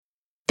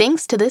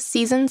Thanks to this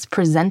season's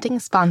presenting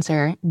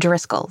sponsor,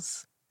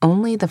 Driscoll's.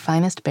 Only the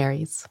finest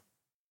berries.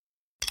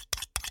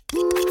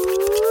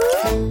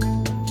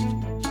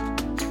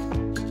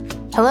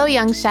 Hello,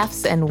 young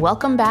chefs, and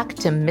welcome back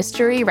to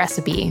Mystery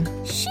Recipe.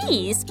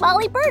 She's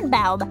Molly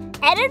Birnbaum,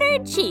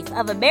 Editor-in-Chief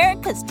of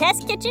America's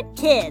Test Kitchen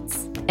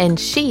Kids. And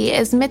she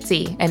is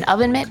Mitzi, an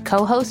Oven Mitt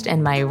co-host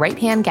and my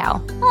right-hand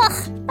gal.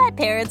 Ugh, my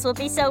parents will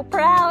be so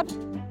proud.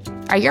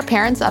 Are your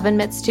parents Oven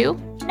Mitts too?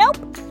 Nope,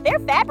 they're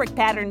fabric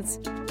patterns.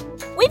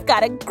 We've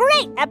got a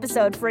great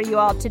episode for you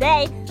all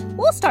today.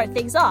 We'll start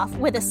things off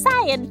with a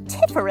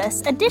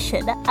scientiferous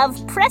edition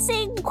of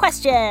Pressing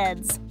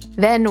Questions.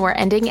 Then we're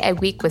ending a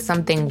week with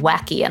something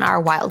wacky in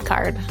our wild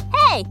card.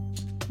 Hey,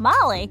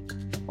 Molly,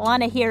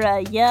 want to hear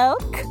a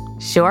yoke?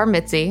 Sure,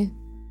 Mitzi.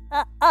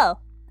 That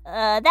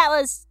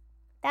was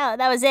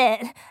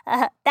it.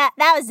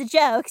 That was the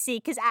joke, see,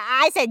 because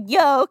I said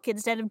yoke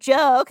instead of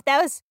joke.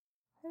 That was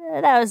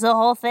the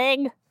whole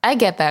thing. I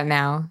get that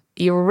now.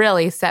 You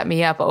really set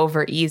me up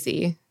over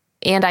easy.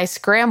 And I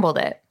scrambled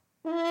it.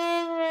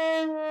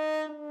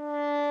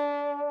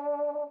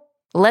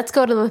 Let's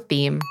go to the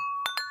theme.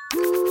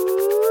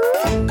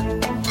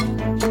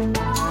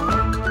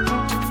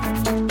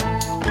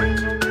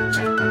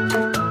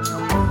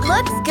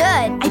 Looks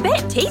good. I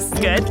bet it tastes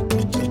good.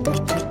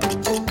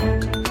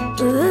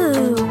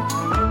 Ooh.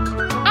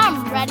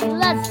 I'm ready.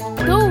 Let's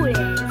do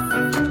this.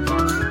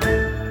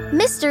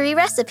 Mystery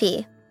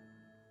recipe.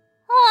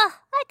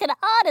 I could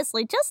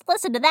honestly just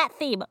listen to that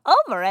theme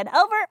over and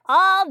over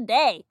all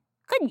day.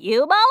 Couldn't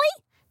you, Molly?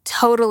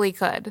 Totally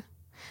could.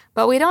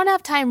 But we don't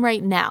have time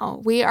right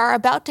now. We are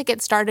about to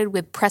get started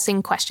with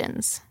pressing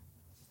questions.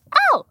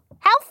 Oh,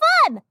 how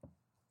fun!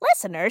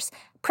 Listeners,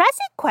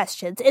 Pressing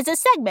Questions is a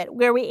segment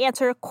where we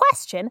answer a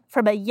question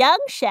from a young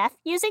chef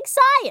using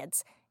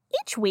science.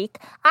 Each week,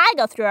 I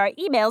go through our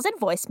emails and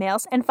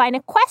voicemails and find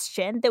a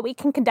question that we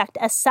can conduct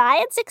a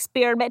science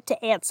experiment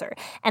to answer.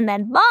 And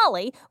then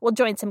Molly will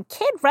join some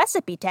kid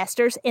recipe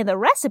testers in the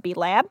recipe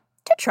lab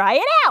to try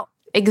it out.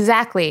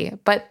 Exactly.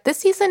 But this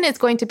season is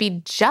going to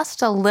be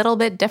just a little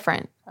bit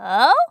different.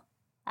 Oh?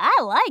 I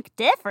like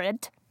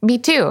different. Me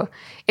too.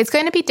 It's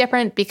going to be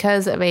different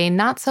because of a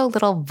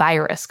not-so-little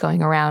virus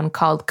going around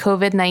called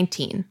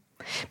COVID-19.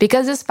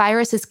 Because this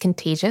virus is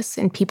contagious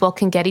and people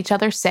can get each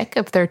other sick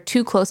if they're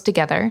too close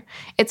together,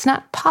 it's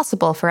not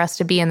possible for us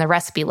to be in the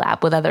recipe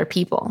lab with other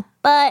people.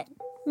 But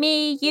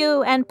me,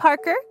 you, and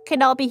Parker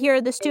can all be here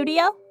in the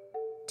studio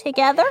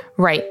together?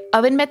 Right.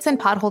 Oven mitts and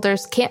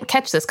potholders can't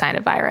catch this kind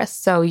of virus,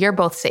 so you're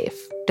both safe.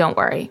 Don't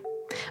worry.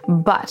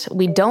 But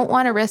we don't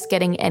want to risk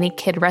getting any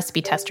kid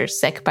recipe testers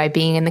sick by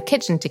being in the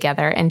kitchen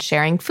together and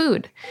sharing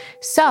food.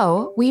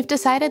 So we've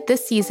decided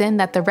this season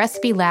that the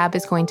recipe lab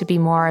is going to be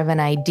more of an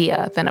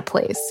idea than a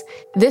place.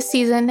 This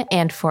season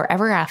and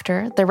forever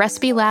after, the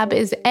recipe lab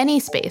is any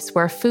space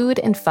where food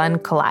and fun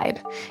collide.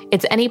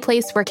 It's any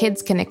place where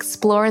kids can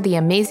explore the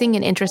amazing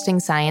and interesting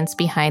science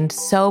behind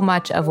so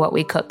much of what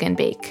we cook and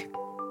bake.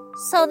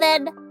 So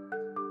then,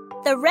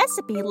 the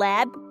recipe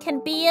lab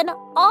can be in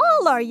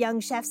all our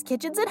young chefs'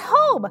 kitchens at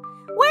home,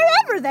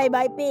 wherever they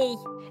might be.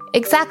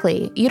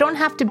 Exactly. You don't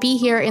have to be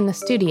here in the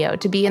studio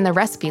to be in the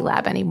recipe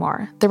lab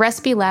anymore. The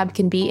recipe lab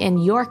can be in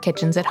your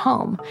kitchens at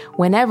home,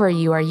 whenever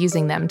you are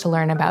using them to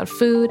learn about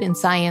food and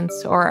science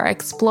or are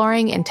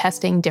exploring and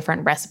testing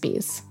different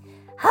recipes.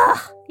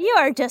 You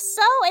are just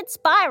so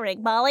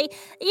inspiring, Molly.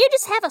 You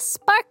just have a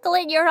sparkle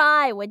in your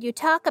eye when you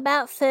talk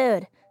about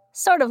food.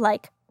 Sort of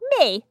like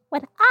me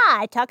when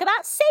I talk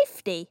about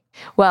safety.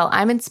 Well,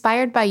 I'm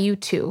inspired by you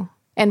too,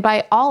 and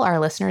by all our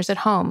listeners at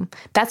home.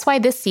 That's why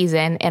this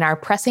season, in our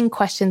Pressing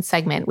Questions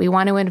segment, we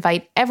want to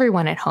invite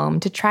everyone at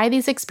home to try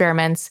these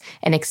experiments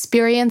and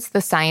experience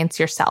the science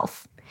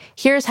yourself.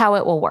 Here's how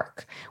it will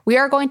work. We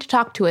are going to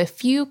talk to a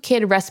few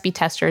kid recipe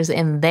testers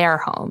in their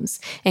homes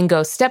and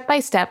go step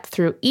by step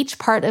through each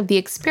part of the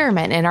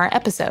experiment in our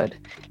episode.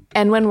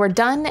 And when we're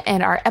done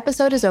and our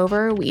episode is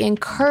over, we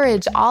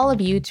encourage all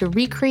of you to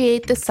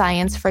recreate the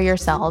science for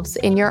yourselves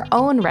in your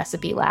own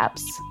recipe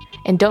labs.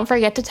 And don't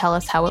forget to tell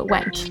us how it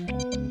went.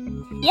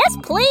 Yes,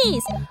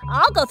 please.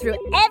 I'll go through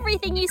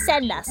everything you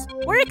send us.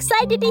 We're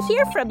excited to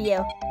hear from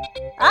you.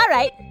 All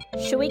right,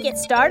 should we get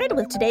started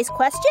with today's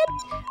question?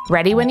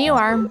 Ready when you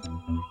are.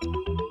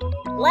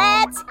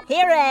 Let's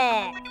hear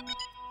it.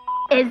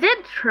 Is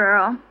it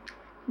true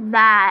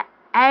that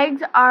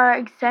eggs are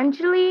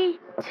essentially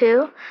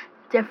two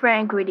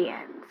different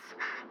ingredients?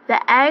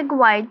 The egg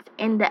whites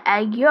in the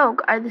egg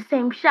yolk are the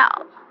same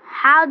shell.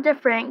 How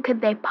different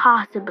could they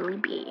possibly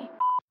be?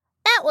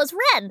 That was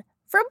Ren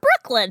from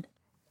Brooklyn.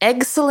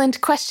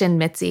 Excellent question,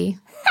 Mitzi.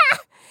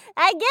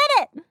 I get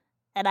it.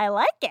 And I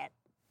like it.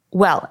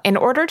 Well, in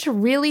order to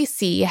really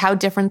see how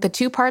different the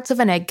two parts of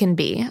an egg can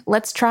be,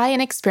 let's try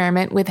an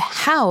experiment with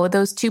how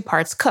those two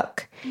parts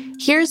cook.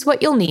 Here's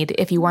what you'll need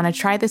if you want to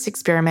try this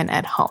experiment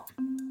at home.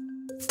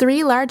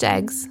 3 large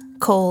eggs,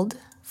 cold,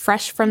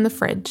 fresh from the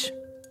fridge.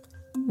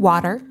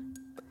 Water.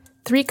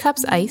 3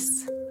 cups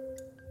ice.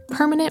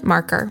 Permanent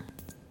marker.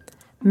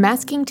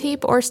 Masking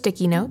tape or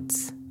sticky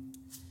notes.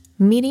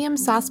 Medium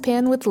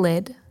saucepan with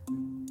lid.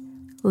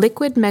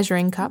 liquid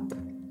measuring cup,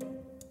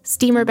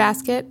 steamer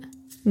basket,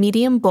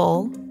 medium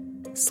bowl,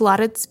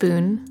 slotted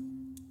spoon,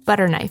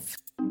 butter knife.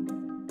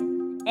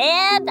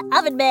 And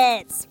oven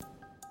mitts.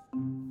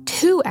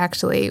 2,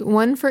 actually,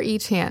 1 for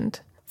each hand.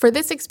 For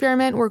this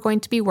experiment, we're going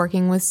to be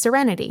working with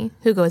Serenity,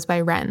 who goes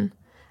by Wren.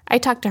 I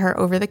talked to her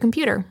over the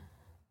computer.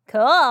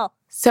 Cool.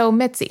 So,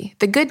 Mitzi,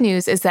 the good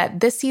news is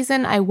that this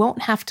season I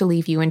won't have to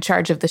leave you in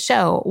charge of the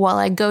show while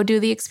I go do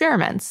the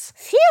experiments.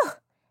 Phew!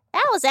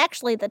 That was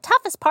actually the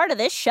toughest part of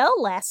this show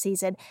last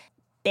season.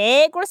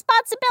 Big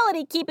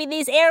responsibility keeping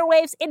these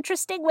airwaves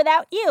interesting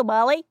without you,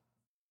 Molly.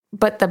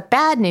 But the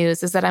bad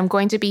news is that I'm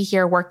going to be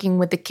here working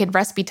with the kid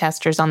recipe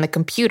testers on the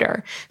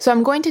computer, so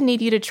I'm going to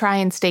need you to try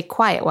and stay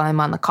quiet while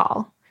I'm on the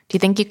call. Do you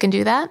think you can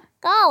do that?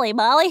 Golly,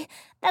 Molly,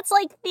 that's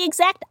like the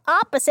exact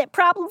opposite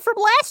problem from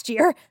last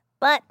year,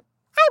 but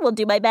I will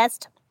do my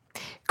best.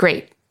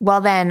 Great.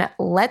 Well then,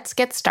 let's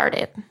get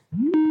started.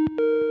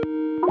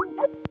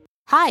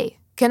 Hi,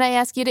 can I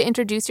ask you to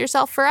introduce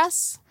yourself for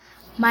us?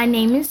 My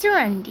name is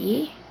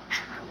Serenity.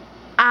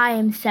 I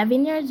am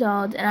 7 years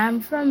old and I'm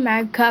from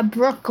America,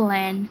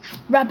 Brooklyn.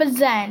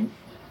 Represent.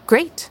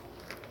 Great.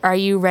 Are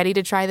you ready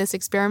to try this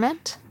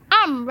experiment?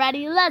 I'm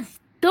ready. Let's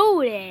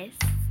do this.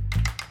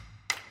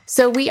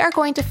 So we are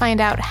going to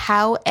find out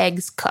how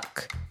eggs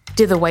cook.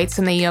 Do the whites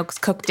and the yolks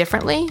cook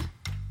differently?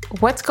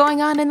 What's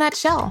going on in that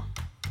shell?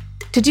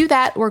 To do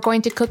that, we're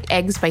going to cook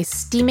eggs by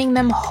steaming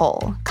them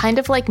whole, kind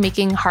of like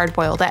making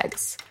hard-boiled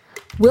eggs.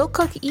 We'll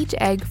cook each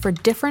egg for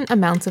different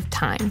amounts of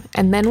time,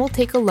 and then we'll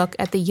take a look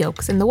at the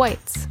yolks and the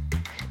whites.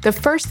 The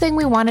first thing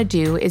we want to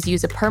do is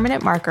use a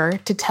permanent marker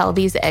to tell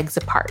these eggs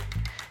apart.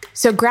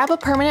 So grab a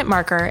permanent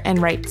marker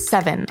and write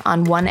 7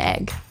 on one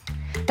egg.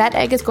 That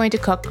egg is going to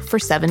cook for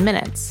 7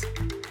 minutes.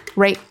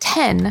 Write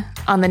 10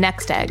 on the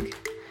next egg.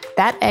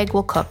 That egg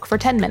will cook for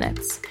 10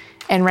 minutes.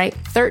 And write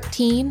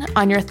 13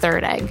 on your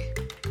third egg.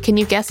 Can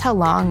you guess how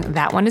long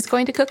that one is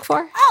going to cook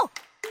for? Oh,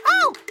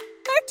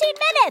 13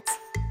 minutes!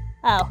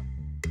 Oh,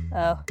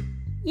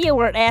 you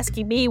weren't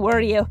asking me, were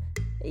you?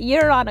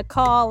 You're on a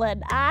call,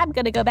 and I'm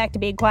gonna go back to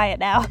being quiet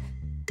now.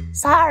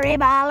 Sorry,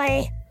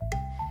 Molly.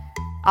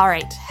 All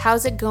right,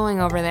 how's it going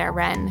over there,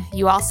 Wren?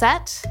 You all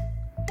set?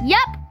 Yep,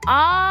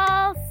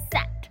 all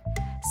set.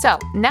 So,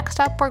 next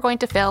up, we're going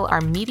to fill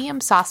our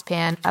medium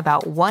saucepan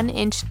about 1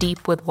 inch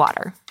deep with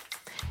water.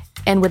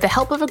 And with the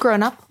help of a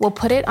grown-up, we'll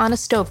put it on a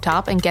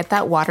stovetop and get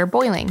that water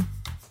boiling.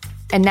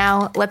 And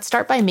now, let's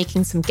start by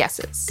making some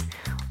guesses.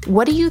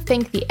 What do you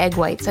think the egg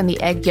whites and the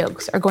egg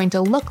yolks are going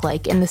to look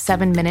like in the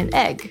 7-minute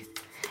egg?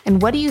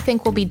 And what do you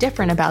think will be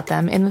different about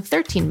them in the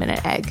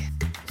 13-minute egg?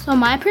 So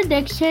my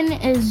prediction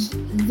is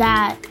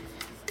that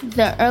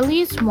the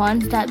earliest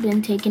ones that have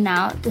been taken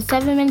out, the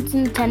 7 minutes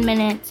and 10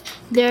 minutes,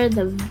 they're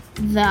the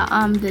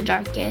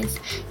darkest.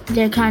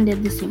 They're kind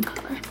of the same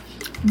color.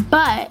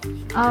 But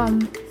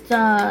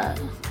the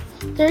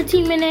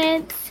 13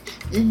 minutes,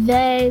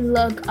 they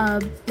look a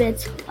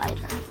bit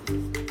lighter.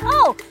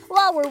 Oh,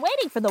 while we're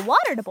waiting for the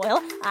water to boil,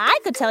 I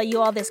could tell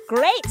you all this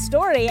great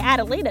story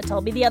Adelina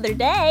told me the other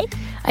day.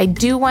 I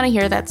do want to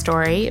hear that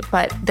story,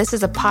 but this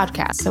is a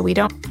podcast, so we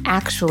don't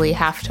actually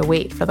have to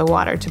wait for the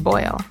water to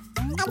boil.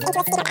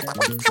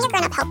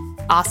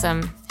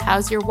 Awesome.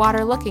 How's your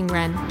water looking,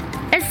 Wren?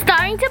 It's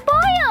starting to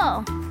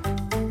boil.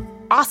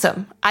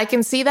 Awesome. I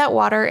can see that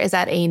water is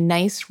at a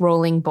nice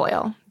rolling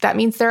boil. That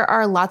means there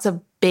are lots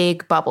of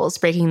big bubbles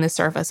breaking the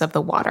surface of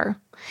the water.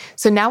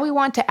 So now we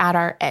want to add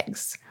our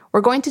eggs.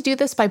 We're going to do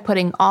this by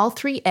putting all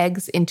 3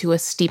 eggs into a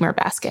steamer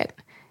basket.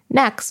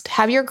 Next,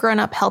 have your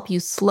grown-up help you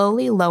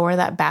slowly lower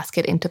that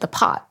basket into the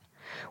pot.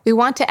 We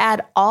want to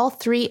add all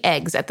 3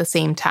 eggs at the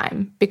same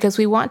time because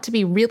we want to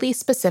be really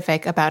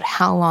specific about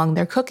how long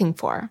they're cooking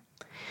for.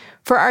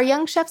 For our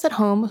young chefs at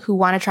home who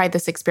want to try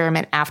this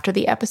experiment after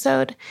the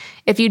episode,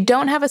 if you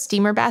don't have a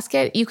steamer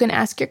basket, you can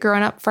ask your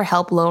grown-up for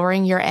help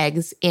lowering your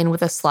eggs in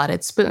with a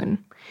slotted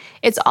spoon.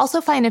 It's also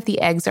fine if the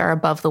eggs are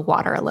above the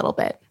water a little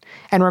bit.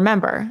 And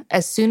remember,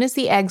 as soon as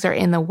the eggs are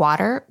in the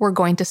water, we're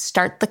going to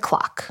start the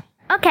clock.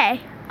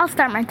 Okay, I'll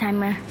start my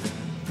timer.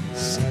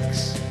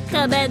 6.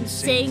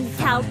 Commencing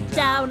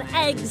countdown,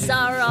 eggs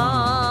are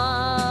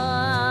on.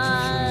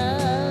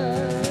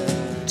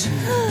 2.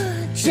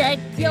 Check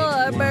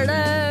your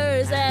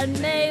burners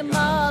and may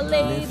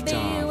Molly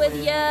be with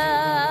you.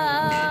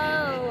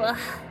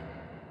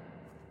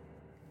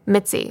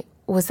 Mitzi,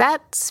 was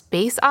that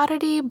Space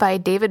Oddity by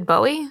David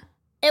Bowie?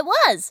 It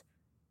was.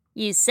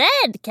 You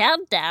said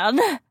countdown.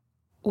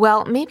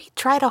 Well, maybe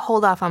try to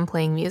hold off on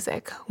playing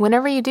music.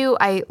 Whenever you do,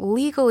 I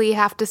legally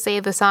have to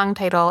say the song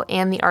title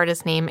and the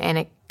artist name, and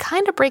it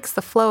kind of breaks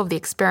the flow of the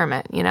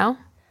experiment, you know?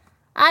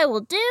 I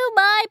will do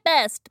my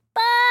best, but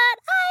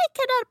I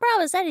cannot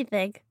promise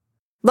anything.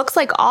 Looks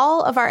like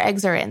all of our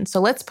eggs are in, so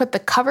let's put the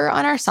cover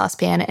on our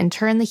saucepan and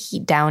turn the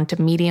heat down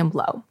to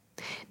medium-low.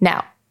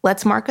 Now,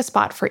 let's mark a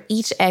spot for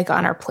each egg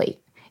on our plate.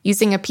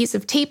 Using a piece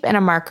of tape and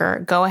a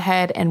marker, go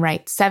ahead and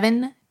write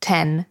 7,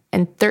 10,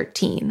 and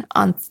 13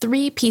 on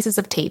 3 pieces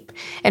of tape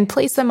and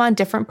place them on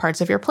different parts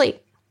of your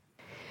plate.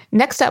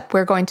 Next up,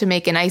 we're going to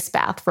make an ice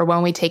bath for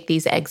when we take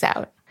these eggs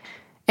out.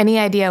 Any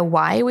idea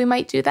why we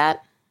might do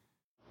that?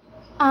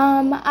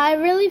 I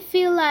really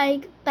feel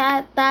like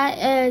that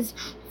is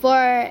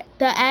for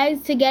the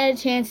eggs to get a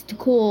chance to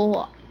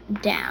cool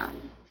down.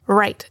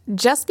 Right.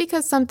 Just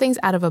because something's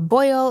out of a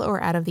boil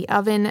or out of the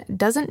oven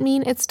doesn't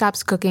mean it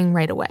stops cooking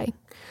right away.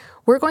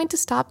 We're going to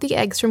stop the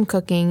eggs from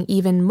cooking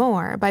even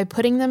more by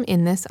putting them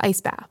in this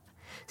ice bath.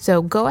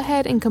 So go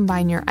ahead and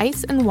combine your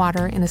ice and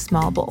water in a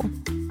small bowl.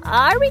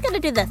 Are we going to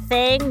do the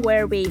thing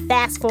where we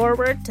fast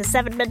forward to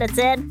 7 minutes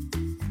in?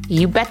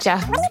 You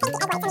betcha.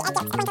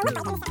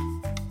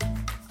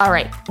 All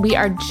right, we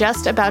are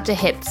just about to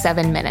hit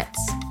 7 minutes.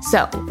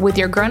 So, with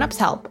your grown-ups'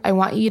 help, I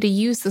want you to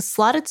use the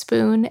slotted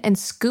spoon and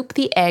scoop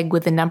the egg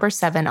with the number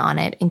 7 on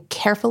it and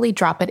carefully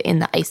drop it in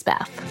the ice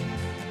bath.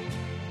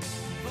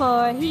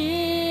 For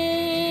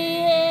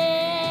here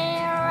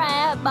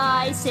am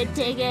I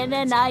sitting in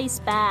an ice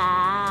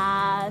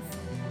bath,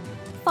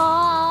 far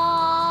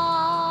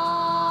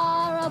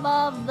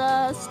above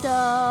the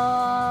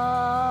stove.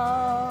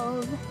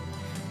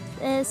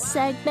 This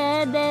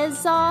segment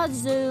is on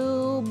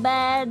Zoom,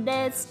 and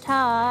it's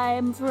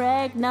time for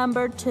egg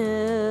number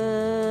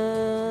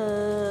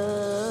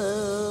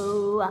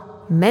 2.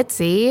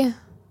 Mitzi,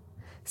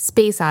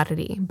 Space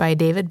Oddity by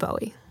David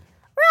Bowie.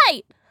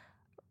 Right.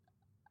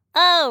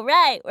 Oh,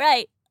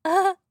 right.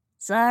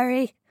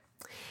 Sorry.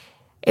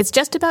 It's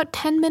just about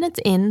 10 minutes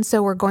in,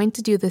 so we're going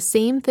to do the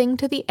same thing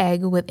to the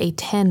egg with a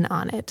 10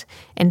 on it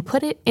and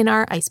put it in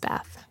our ice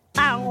bath.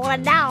 Bow.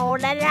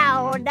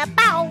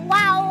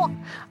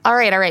 All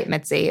right,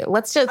 Mitzi.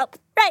 Let's just... Oh,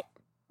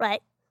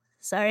 right.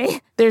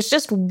 Sorry. There's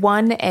just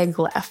one egg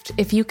left.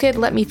 If you could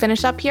let me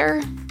finish up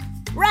here.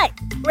 Right.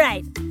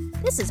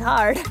 This is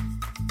hard.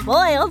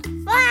 Boiled.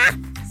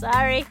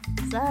 Sorry.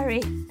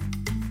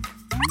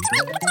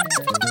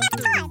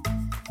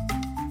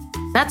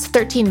 That's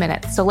 13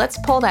 minutes, so let's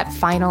pull that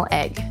final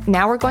egg.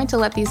 Now we're going to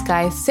let these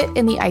guys sit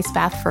in the ice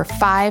bath for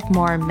 5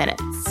 more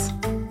minutes.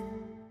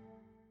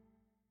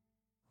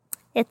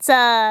 It's,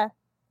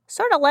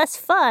 sort of less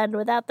fun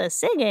without the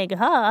singing,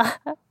 huh?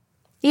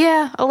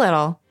 Yeah, a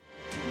little.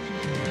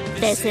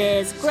 This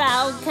is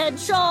ground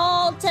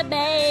control to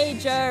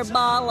Major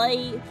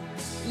Molly.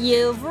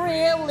 You've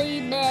really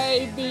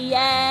made the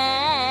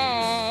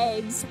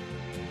eggs.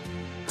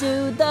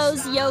 Do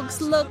those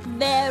yolks look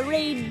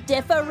very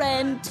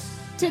different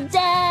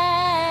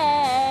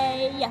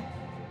today?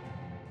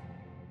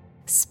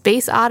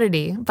 Space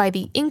Oddity by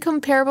the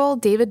incomparable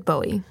David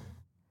Bowie.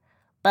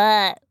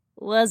 But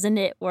wasn't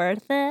it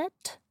worth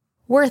it?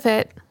 Worth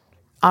it.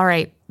 All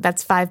right,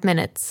 that's 5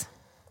 minutes.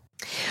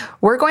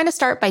 We're going to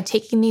start by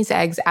taking these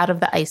eggs out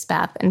of the ice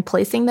bath and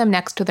placing them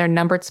next to their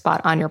numbered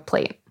spot on your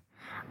plate.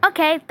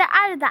 Okay, they're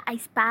out of the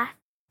ice bath.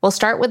 We'll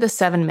start with a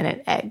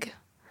 7-minute egg.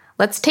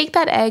 Let's take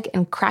that egg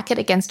and crack it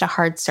against a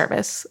hard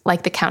surface,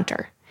 like the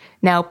counter.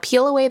 Now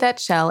peel away that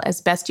shell as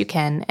best you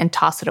can and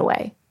toss it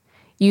away.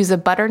 Use a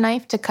butter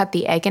knife to cut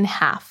the egg in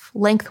half,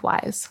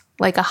 lengthwise,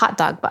 like a hot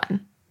dog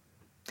bun.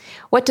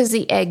 What does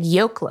the egg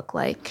yolk look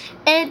like?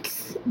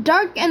 It's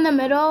dark in the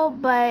middle,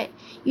 but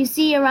you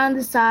see around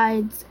the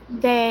sides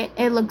that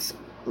it looks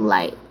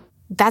light.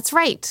 That's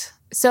right.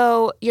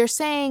 So you're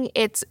saying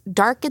it's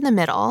dark in the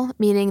middle,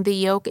 meaning the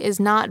yolk is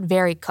not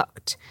very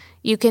cooked.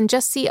 You can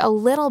just see a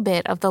little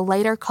bit of the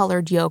lighter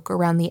colored yolk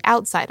around the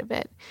outside of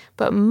it,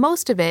 but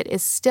most of it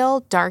is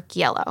still dark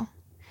yellow.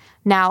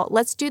 Now,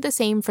 let's do the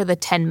same for the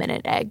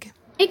 10-minute egg.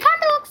 It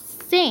kind of looks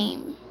the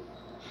same,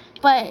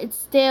 but it's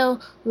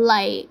still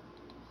light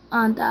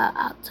on the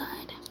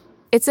outside.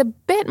 It's a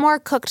bit more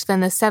cooked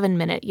than the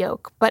 7-minute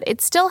yolk, but it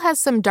still has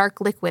some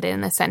dark liquid in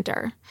the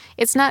center.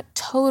 It's not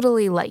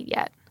totally light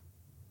yet.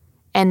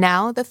 And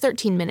now the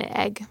 13-minute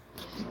egg.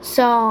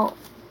 So,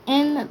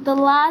 in the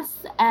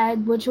last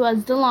egg, which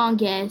was the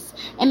longest,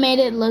 it made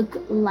it look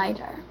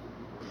lighter.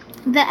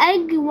 The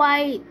egg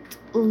white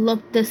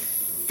looked the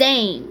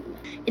same.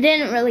 It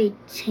didn't really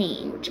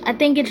change. I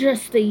think it's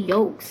just the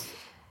yolks.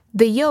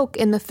 The yolk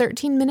in the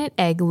 13-minute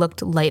egg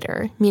looked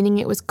lighter, meaning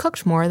it was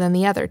cooked more than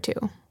the other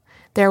two.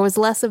 There was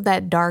less of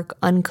that dark,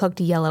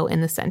 uncooked yellow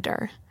in the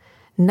center.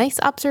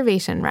 Nice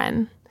observation,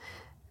 Ren.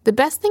 The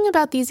best thing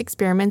about these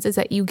experiments is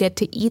that you get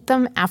to eat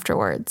them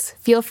afterwards.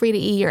 Feel free to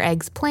eat your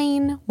eggs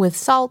plain, with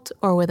salt,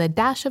 or with a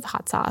dash of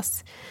hot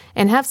sauce,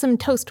 and have some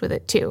toast with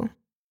it too.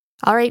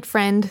 All right,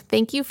 friend,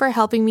 thank you for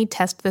helping me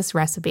test this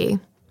recipe.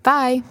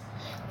 Bye.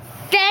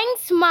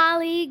 Thanks,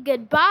 Molly.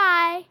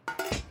 Goodbye.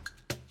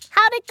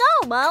 How'd it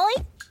go, Molly?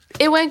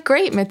 It went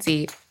great,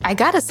 Mitzi. I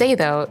gotta say,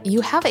 though,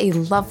 you have a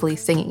lovely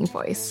singing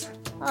voice.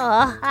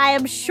 Oh, I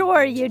am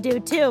sure you do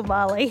too,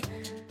 Molly.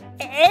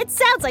 It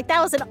sounds like that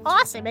was an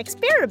awesome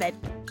experiment.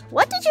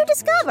 What did you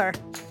discover?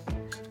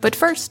 But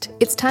first,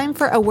 it's time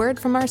for a word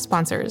from our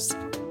sponsors.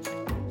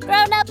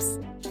 Grown-ups,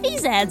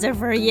 these ads are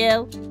for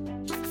you.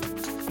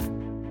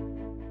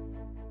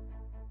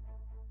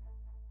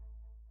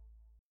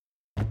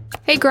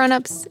 Hey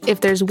grown-ups, if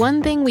there's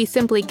one thing we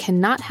simply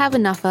cannot have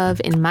enough of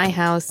in my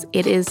house,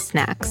 it is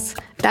snacks.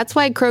 That's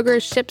why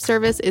Kroger's ship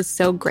service is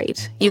so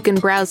great. You can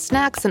browse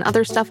snacks and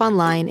other stuff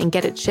online and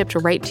get it shipped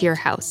right to your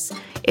house.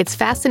 It's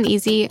fast and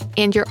easy,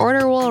 and your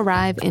order will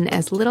arrive in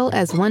as little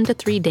as 1 to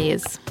 3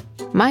 days.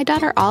 My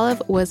daughter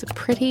Olive was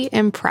pretty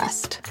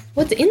impressed.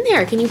 What's in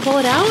there? Can you pull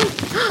it out?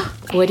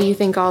 What do you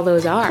think all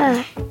those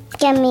are?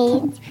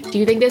 Gummies. Do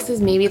you think this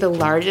is maybe the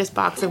largest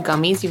box of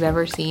gummies you've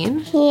ever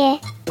seen? Yeah.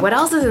 What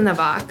else is in the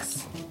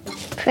box?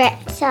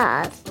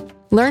 Pretzels.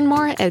 Learn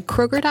more at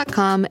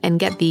Kroger.com and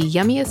get the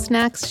yummiest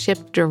snacks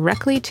shipped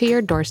directly to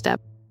your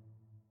doorstep.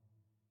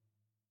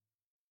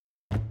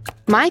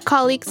 My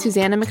colleague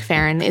Susanna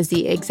McFerrin is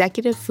the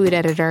executive food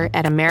editor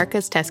at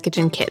America's Test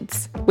Kitchen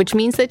Kids, which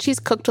means that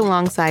she's cooked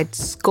alongside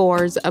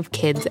scores of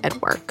kids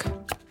at work.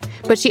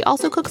 But she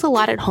also cooks a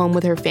lot at home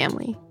with her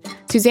family.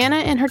 Susanna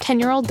and her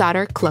 10-year-old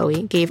daughter,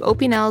 Chloe, gave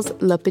Opinel's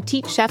Le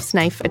Petit Chef's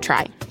Knife a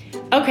try.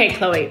 Okay,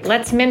 Chloe,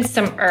 let's mince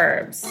some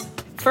herbs.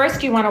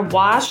 First, you want to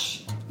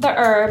wash the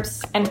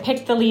herbs and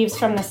pick the leaves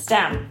from the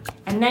stem.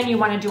 And then you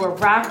want to do a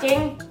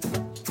rocking,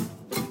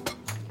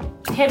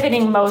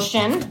 pivoting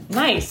motion,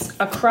 nice,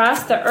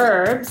 across the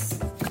herbs.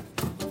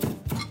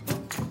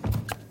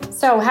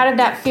 So how did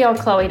that feel,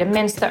 Chloe, to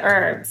mince the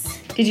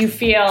herbs? Did you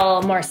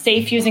feel more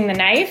safe using the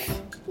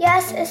knife?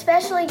 Yes,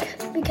 especially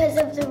because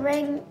of the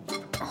ring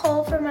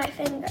hole for my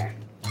finger.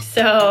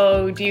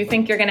 So do you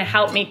think you're going to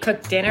help me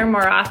cook dinner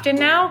more often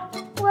now?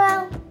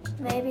 Well,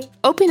 maybe.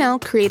 Opinel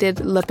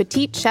created Le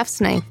Petit Chef's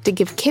Knife to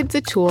give kids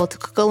a tool to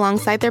cook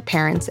alongside their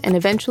parents and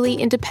eventually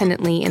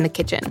independently in the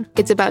kitchen.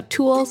 It's about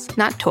tools,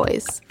 not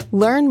toys.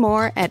 Learn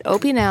more at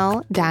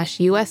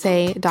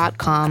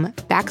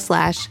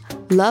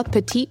opinel-usa.com/Le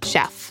Petit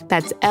Chef.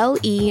 That's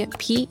LEPETITECHEF.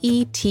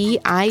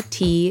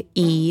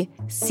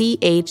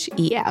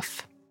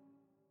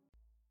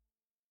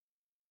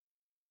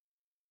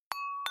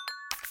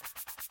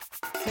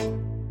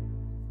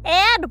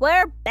 And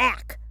we're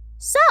back.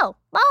 So,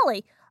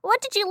 Molly,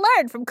 what did you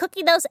learn from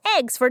cooking those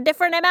eggs for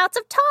different amounts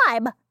of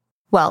time?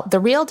 Well, the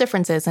real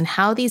differences in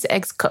how these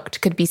eggs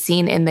cooked could be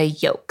seen in the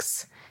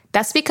yolks.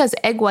 That's because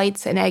egg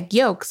whites and egg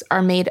yolks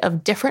are made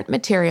of different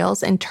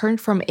materials and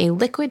turned from a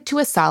liquid to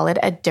a solid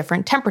at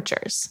different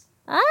temperatures.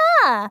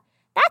 Ah,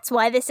 that's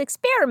why this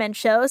experiment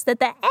shows that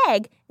the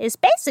egg is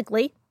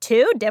basically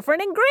 2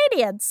 different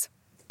ingredients.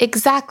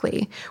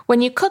 Exactly.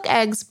 When you cook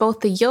eggs,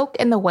 both the yolk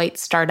and the white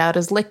start out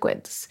as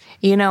liquids.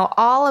 You know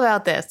all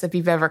about this if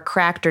you've ever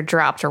cracked or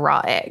dropped a raw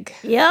egg.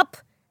 Yup,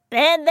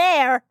 been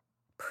there.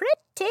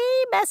 Pretty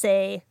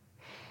messy.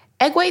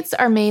 Egg whites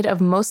are made of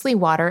mostly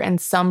water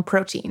and some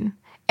protein.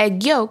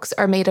 Egg yolks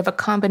are made of a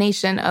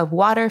combination of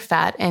water,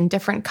 fat, and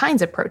different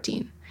kinds of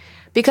protein.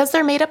 Because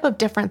they're made up of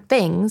different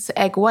things,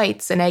 egg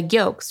whites and egg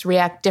yolks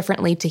react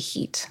differently to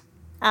heat.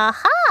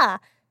 Aha!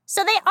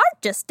 So they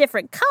aren't just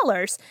different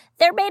colors,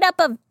 they're made up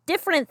of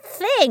different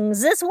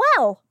things as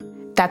well.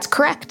 That's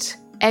correct.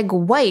 Egg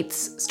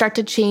whites start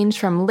to change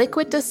from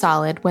liquid to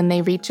solid when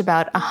they reach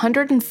about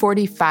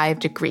 145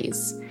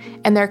 degrees,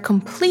 and they're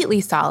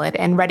completely solid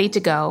and ready to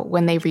go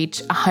when they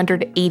reach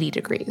 180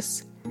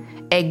 degrees.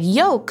 Egg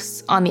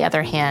yolks, on the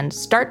other hand,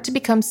 start to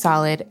become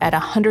solid at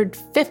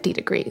 150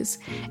 degrees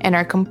and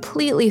are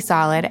completely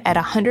solid at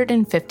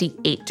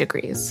 158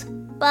 degrees.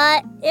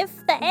 But if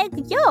the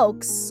egg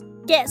yolks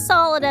get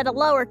solid at a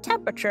lower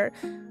temperature,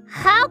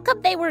 how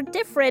come they were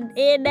different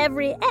in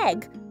every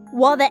egg,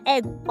 while the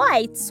egg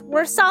whites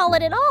were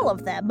solid in all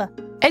of them?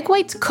 Egg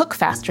whites cook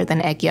faster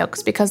than egg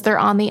yolks because they're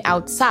on the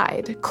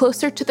outside,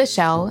 closer to the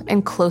shell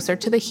and closer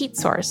to the heat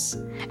source.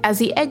 As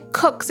the egg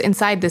cooks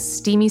inside this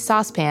steamy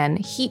saucepan,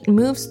 heat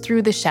moves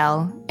through the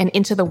shell and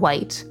into the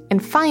white,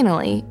 and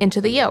finally into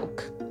the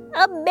yolk.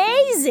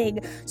 Amazing!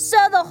 So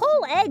the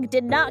whole egg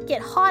did not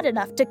get hot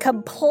enough to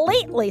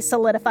completely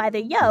solidify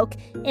the yolk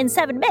in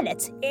 7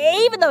 minutes,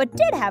 even though it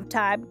did have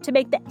time to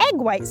make the egg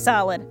white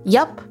solid.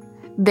 Yup.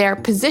 Their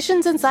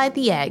positions inside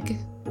the egg,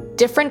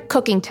 different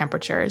cooking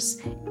temperatures,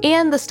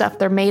 and the stuff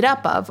they're made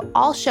up of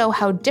all show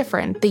how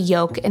different the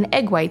yolk and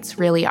egg whites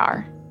really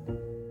are.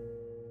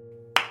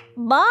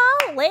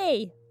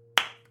 Molly!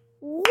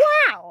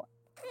 Wow!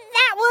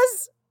 That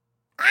was...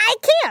 I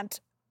can't!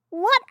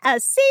 What a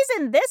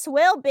season this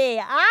will be!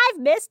 I've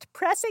missed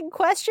pressing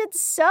questions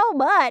so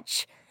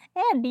much.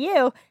 And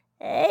you,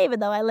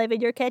 even though I live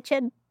in your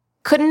kitchen.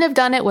 Couldn't have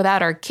done it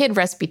without our kid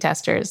recipe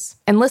testers.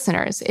 And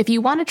listeners, if you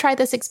want to try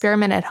this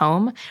experiment at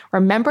home,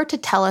 remember to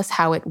tell us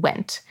how it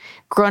went.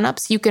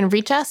 Grown-ups, you can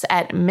reach us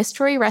at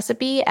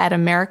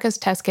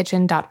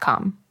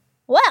mysteryrecipe@americastestkitchen.com.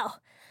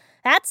 Well,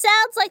 that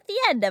sounds like the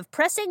end of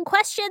pressing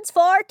questions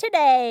for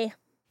today.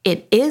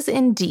 It is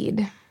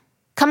indeed.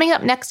 Coming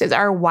up next is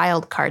our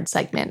wild card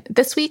segment.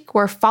 This week,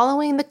 we're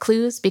following the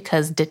clues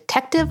because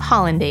Detective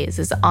Hollandaise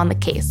is on the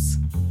case.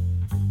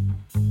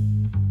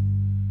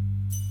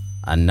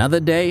 Another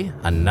day,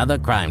 another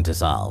crime to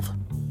solve.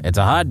 It's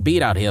a hard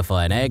beat out here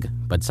for an egg,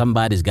 but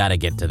somebody's got to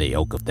get to the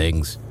yolk of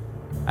things.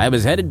 I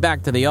was headed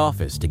back to the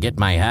office to get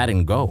my hat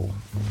and go.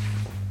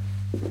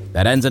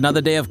 That ends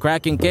another day of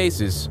cracking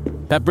cases.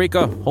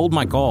 Paprika, hold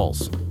my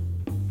calls.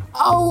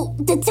 Oh,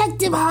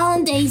 Detective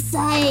Hollandaise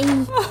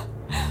saying...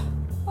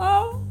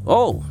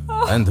 Oh,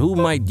 And who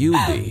might you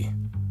be?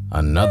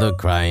 Another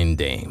crying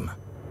dame.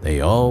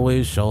 They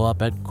always show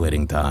up at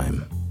quitting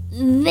time.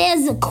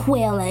 There's a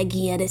quail egg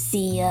here to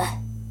see ya.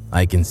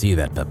 I can see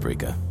that,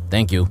 Paprika.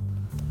 Thank you.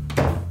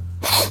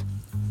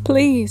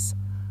 Please,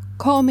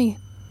 call me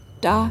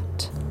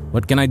Dot.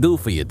 What can I do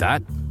for you,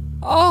 Dot?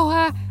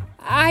 Oh,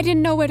 I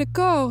didn't know where to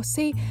go.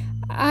 See,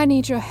 I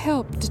need your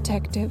help,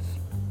 Detective.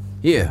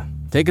 Here,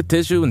 take a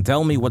tissue and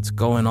tell me what's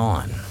going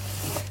on.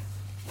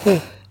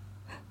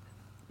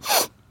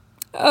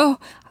 Oh,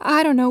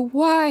 I don't know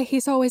why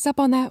he's always up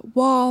on that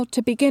wall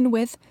to begin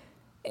with.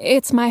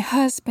 It's my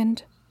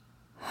husband,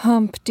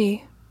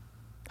 Humpty.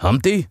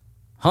 Humpty?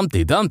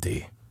 Humpty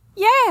Dumpty?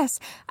 Yes,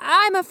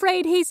 I'm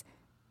afraid he's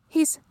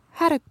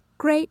had a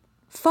great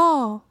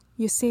fall,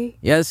 you see.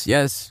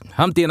 Yes.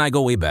 Humpty and I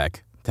go way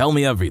back. Tell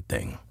me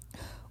everything.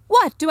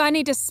 What, do I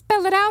need to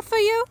spell it out for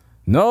you?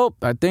 Nope,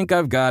 I think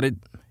I've got it.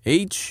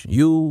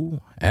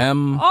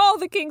 H-U-M... All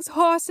the king's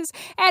horses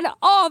and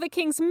all the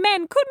king's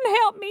men couldn't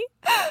help me.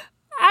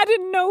 I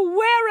didn't know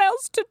where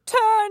else to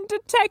turn,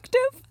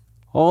 Detective.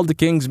 All the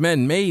king's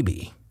men,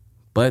 maybe.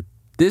 But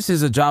this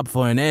is a job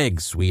for an egg,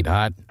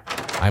 sweetheart.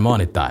 I'm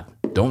on it, Dot.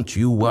 Don't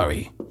you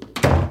worry.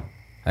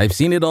 I've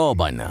seen it all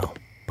by now.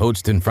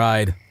 Poached and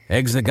fried,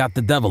 eggs that got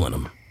the devil in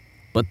them.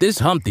 But this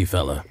Humpty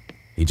fella,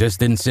 he just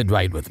didn't sit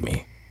right with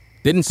me.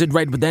 Didn't sit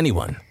right with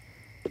anyone.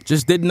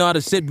 Just didn't know how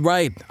to sit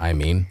right, I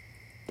mean.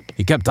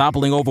 He kept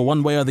toppling over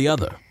one way or the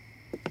other.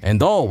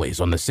 And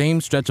always on the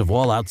same stretch of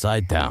wall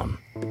outside town.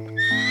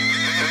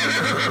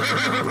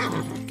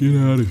 Get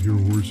out of here,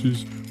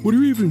 horses. What are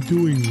you even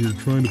doing here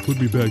trying to put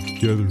me back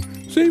together?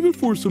 Save it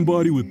for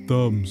somebody with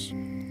thumbs.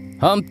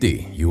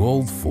 Humpty, you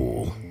old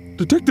fool.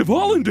 Detective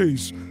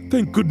Hollandaise!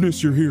 Thank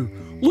goodness you're here.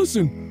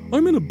 Listen,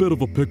 I'm in a bit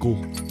of a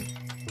pickle.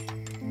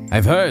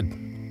 I've heard.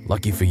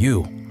 Lucky for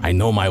you, I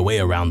know my way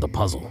around the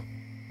puzzle.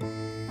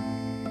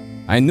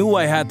 I knew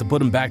I had to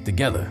put him back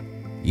together,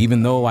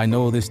 even though I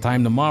know this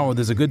time tomorrow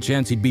there's a good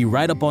chance he'd be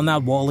right up on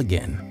that wall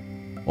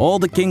again. All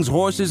the king's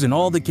horses and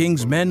all the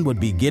king's men would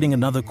be getting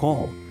another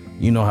call.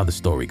 You know how the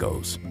story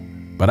goes.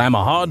 But I'm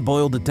a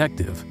hard-boiled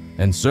detective,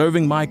 and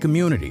serving my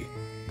community,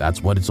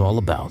 that's what it's all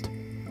about.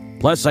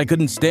 Plus, I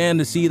couldn't stand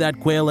to see that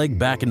quail egg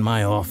back in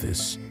my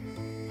office.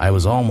 I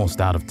was almost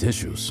out of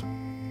tissues.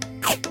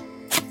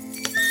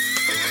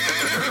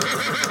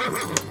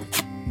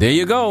 There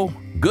you go.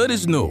 Good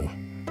as new.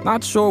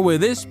 Not sure where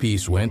this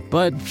piece went,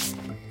 but...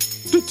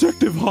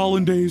 Detective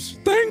Hollandaise,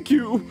 thank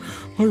you!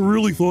 I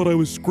really thought I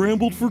was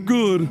scrambled for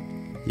good.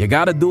 You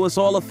gotta do us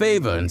all a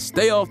favor and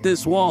stay off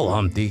this wall,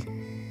 Humpty.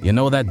 You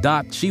know that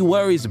Dot, she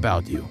worries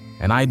about you.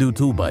 And I do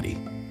too, buddy.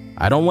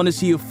 I don't want to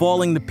see you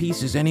falling to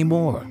pieces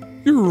anymore.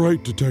 You're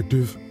right,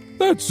 Detective.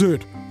 That's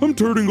it. I'm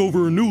turning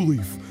over a new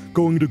leaf.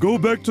 Going to go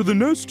back to the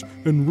nest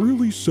and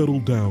really settle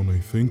down, I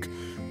think.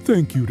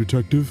 Thank you,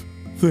 Detective.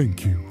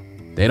 Thank you.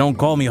 They don't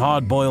call me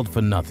hard-boiled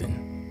for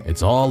nothing.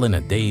 It's all in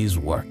a day's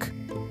work.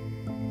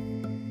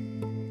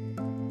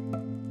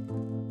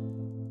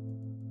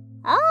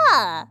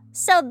 Ah,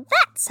 so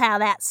that's how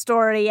that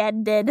story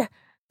ended.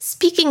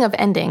 Speaking of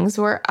endings,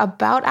 we're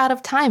about out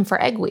of time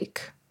for Egg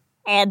Week.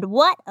 And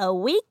what a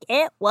week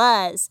it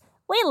was.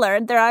 We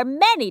learned there are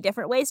many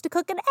different ways to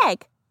cook an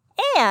egg,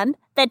 and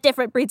that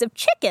different breeds of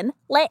chicken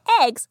lay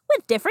eggs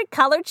with different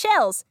colored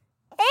shells,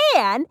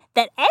 and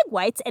that egg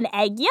whites and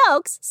egg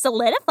yolks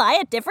solidify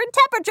at different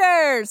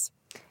temperatures.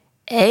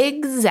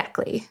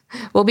 Exactly.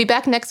 We'll be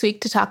back next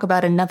week to talk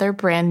about another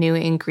brand new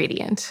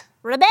ingredient.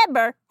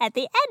 Remember, at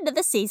the end of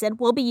the season,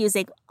 we'll be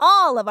using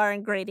all of our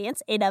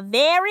ingredients in a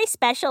very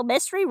special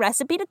mystery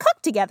recipe to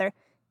cook together.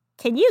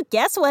 Can you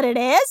guess what it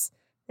is?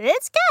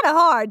 It's kind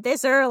of hard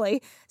this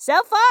early.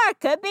 So far, it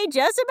could be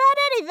just about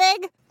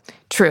anything.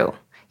 True.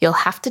 You'll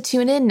have to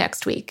tune in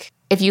next week.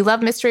 If you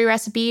love Mystery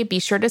Recipe, be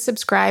sure to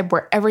subscribe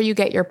wherever you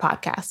get your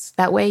podcasts.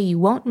 That way you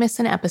won't miss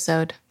an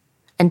episode.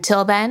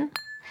 Until then,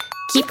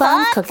 keep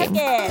on cooking.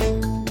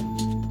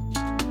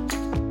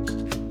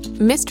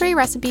 Mystery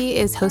Recipe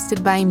is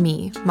hosted by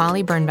me,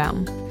 Molly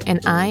Birnbaum,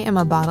 and I am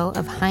a bottle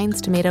of Heinz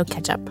tomato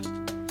ketchup.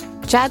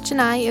 Chad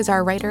Chennai is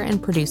our writer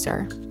and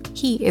producer.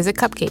 He is a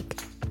cupcake.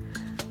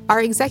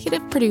 Our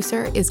executive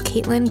producer is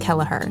Caitlin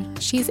Kelleher.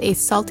 She's a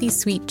salty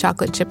sweet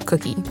chocolate chip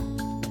cookie.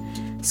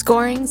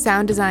 Scoring,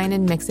 sound design,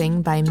 and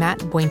mixing by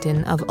Matt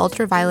Boynton of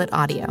Ultraviolet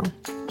Audio.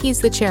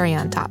 He's the cherry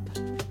on top.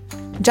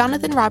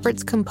 Jonathan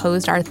Roberts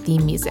composed our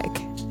theme music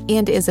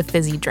and is a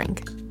fizzy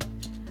drink.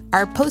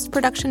 Our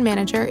post-production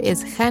manager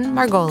is Chen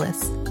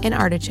Margolis, an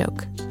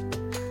artichoke.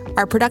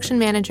 Our production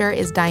manager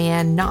is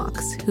Diane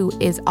Knox, who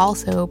is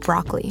also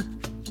broccoli.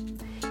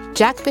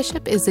 Jack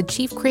Bishop is the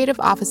Chief Creative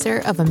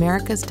Officer of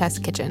America's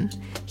Test Kitchen.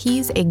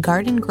 He's a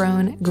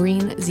garden-grown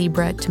green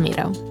zebra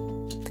tomato.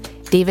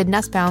 David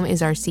Nussbaum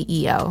is our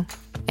CEO,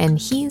 and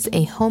he's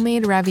a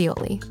homemade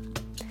ravioli.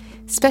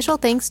 Special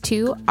thanks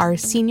to our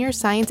senior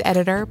science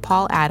editor,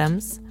 Paul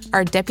Adams,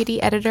 our deputy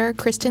editor,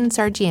 Kristen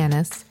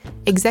Sargianis,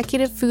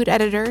 executive food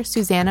editor,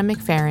 Susanna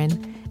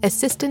McFerrin,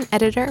 assistant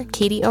editor,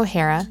 Katie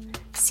O'Hara,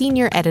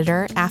 senior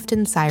editor,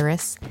 Afton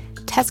Cyrus,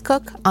 test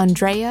cook,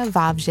 Andrea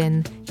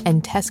Vavjin,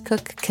 and test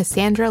cook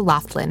Cassandra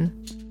Laughlin.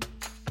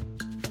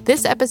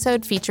 This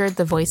episode featured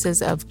the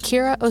voices of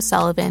Kira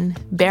O'Sullivan,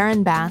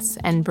 Baron Bass,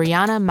 and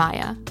Brianna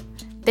Maya.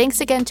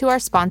 Thanks again to our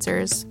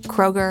sponsors,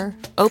 Kroger,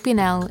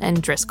 Opinel,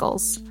 and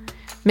Driscoll's.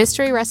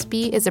 Mystery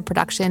Recipe is a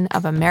production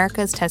of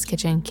America's Test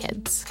Kitchen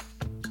Kids.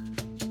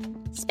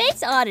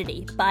 Space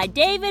Oddity by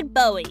David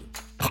Bowie.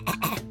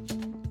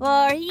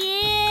 For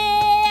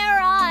here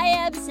I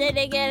am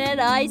sitting in an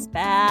ice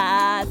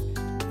bath,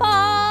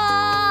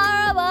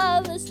 far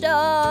above the stove.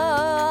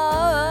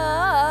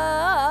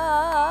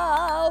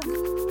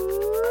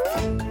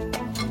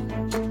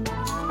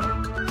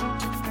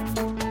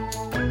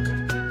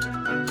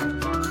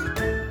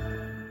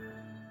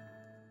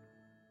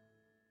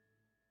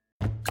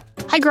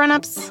 Hi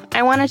grown-ups,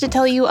 I wanted to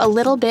tell you a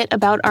little bit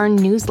about our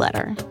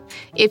newsletter.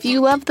 If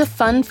you love the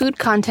fun food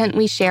content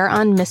we share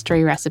on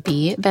Mystery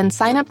Recipe, then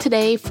sign up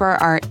today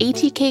for our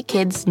ATK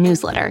Kids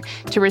newsletter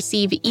to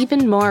receive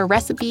even more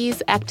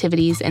recipes,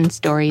 activities, and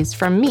stories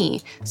from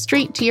me,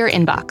 straight to your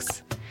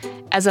inbox.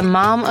 As a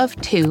mom of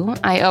 2,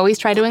 I always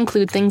try to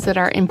include things that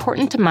are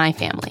important to my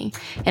family,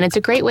 and it's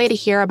a great way to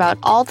hear about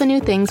all the new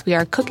things we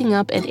are cooking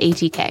up at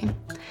ATK.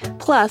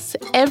 Plus,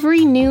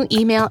 every new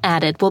email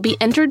added will be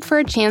entered for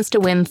a chance to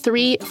win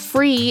 3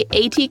 free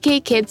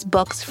ATK Kids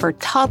books for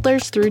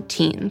toddlers through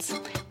teens.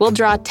 We'll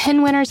draw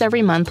 10 winners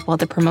every month while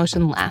the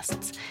promotion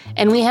lasts.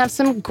 And we have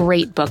some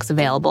great books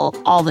available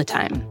all the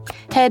time.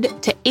 Head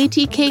to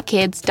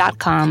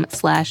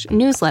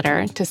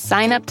atkkids.com/newsletter to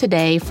sign up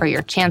today for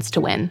your chance to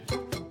win.